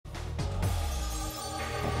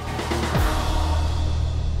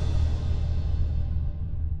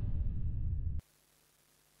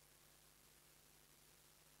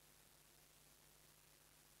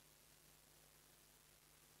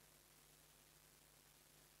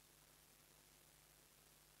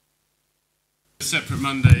Separate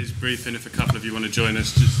Mondays briefing if a couple of you want to join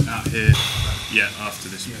us just out here. Yeah, after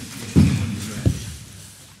this one.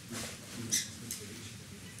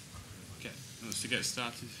 Okay, let's get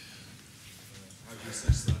started. How do you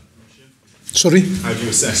assess that? Sorry? How do you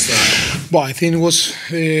assess that? Well, I think it was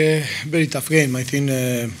a very tough game. I think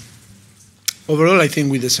overall, I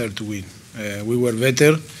think we deserved to win. We were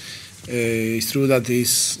better. It's true that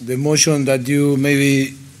is the emotion that you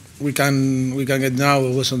maybe we can get now.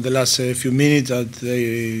 It was on the last few minutes that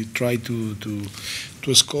they tried to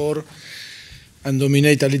score and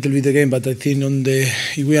dominate a little bit the game. But I think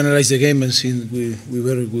if we analyze the game and see we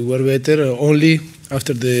were better. Only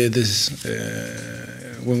after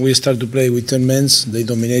when we start to play with 10 men, they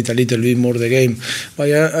dominate a little bit more the game. But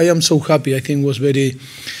I am so happy. I think it was the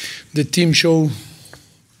team showed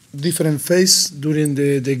different phase during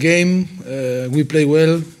the game. We play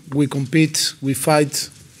well, we compete, we fight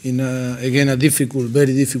in again a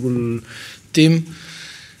very difficult team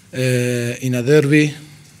in a derby.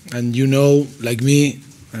 And you know, like me,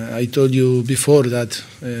 I told you before that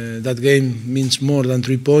that game means more than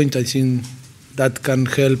 3 points. I think that can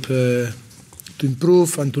help to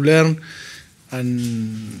improve and to learn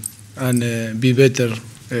and be better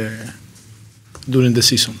during the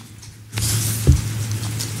season.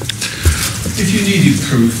 If you needed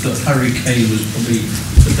proof that Harry Kane was probably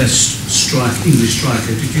the best English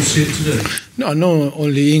striker, did you see it today? No,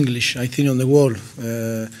 only English. I think on the world.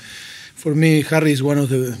 For me, Harry is one of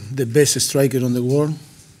the best strikers on the world.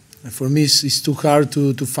 For me, it's too hard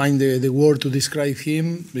to find the word to describe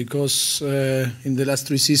him because in the last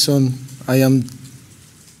 3 seasons, I am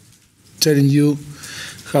telling you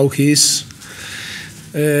how he is.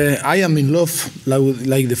 I am in love,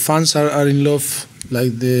 like the fans are in love,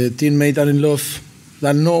 like the teammates are in love.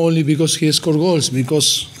 That not only because he scored goals,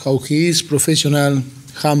 because how he is professional,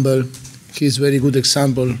 humble. He is a very good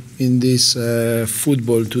example in this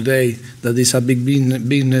football today. That is a big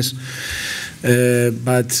business.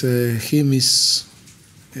 But him is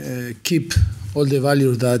keep all the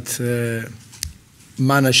values that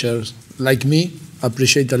managers like me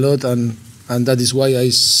appreciate a lot, and that is why I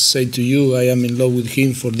say to you I am in love with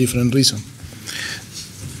him for different reasons.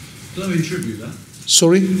 Glowing tribute, that.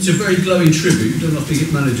 Sorry? It's a very glowing tribute. You don't often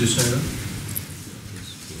get managers say that.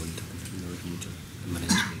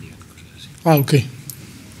 Okay.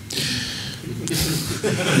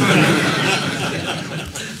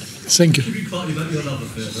 Thank you. Keep you quietly about your love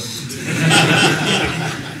affair,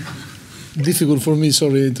 though. Difficult for me,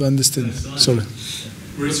 sorry, to understand. Sorry.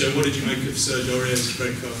 Mauricio, what did you make of Sergio Aurier's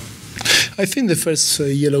red card? I think the first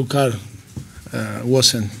yellow card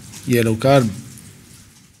wasn't yellow card.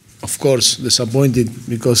 Of course, disappointed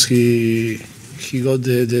because he got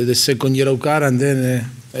the second yellow card and then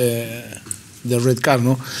the red card,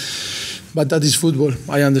 no? But that is football.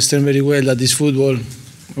 I understand very well that is football.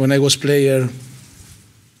 When I was player,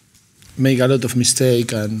 make a lot of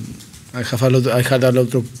mistake and I had a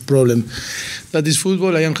lot of problem. That is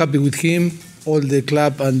football. I am happy with him. All the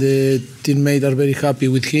club and the teammates are very happy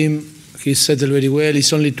with him. He's settled very well.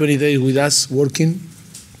 He's only 20 days with us working.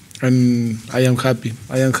 And I am happy.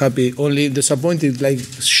 I am happy. Only disappointed, like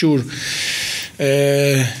sure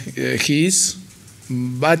he is,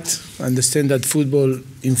 but understand that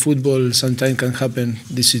in football sometimes can happen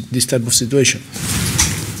this type of situation.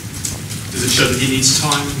 Does it show that he needs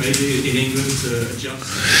time, maybe in England, to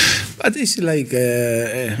adjust? But it's like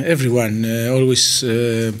everyone always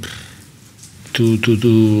to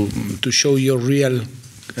show your real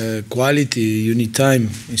quality, you need time.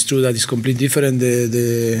 It's true that it's completely different.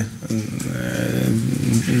 The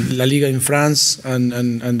La Liga in France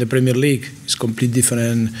and the Premier League is completely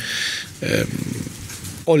different.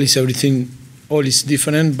 All is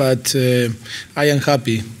different, but I am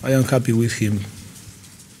happy. I am happy with him.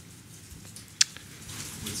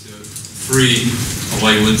 With 3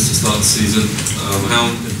 away wins to start the season, how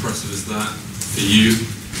impressive is that for you?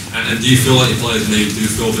 And do you feel like your players maybe do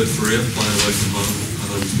feel a bit freer playing away from home?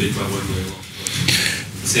 We speak about Wembley a lot.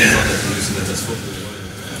 It seems like they're producing their best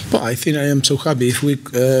football. But I think I am so happy if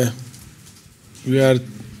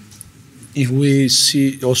we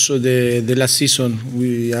see also the last season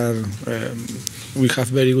we have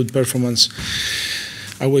very good performance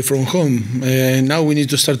away from home. Now we need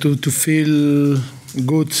to start to feel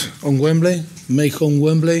good on Wembley, make home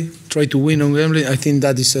Wembley, try to win on Wembley. I think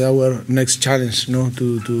that is our next challenge,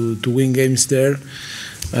 to win games there.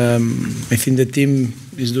 I think the team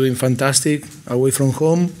is doing fantastic away from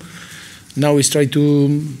home. Now we try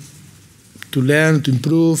to learn, to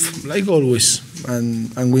improve, like always,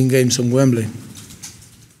 and win games on Wembley.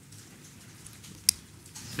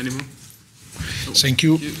 Any more? Thank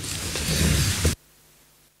you. Thank you.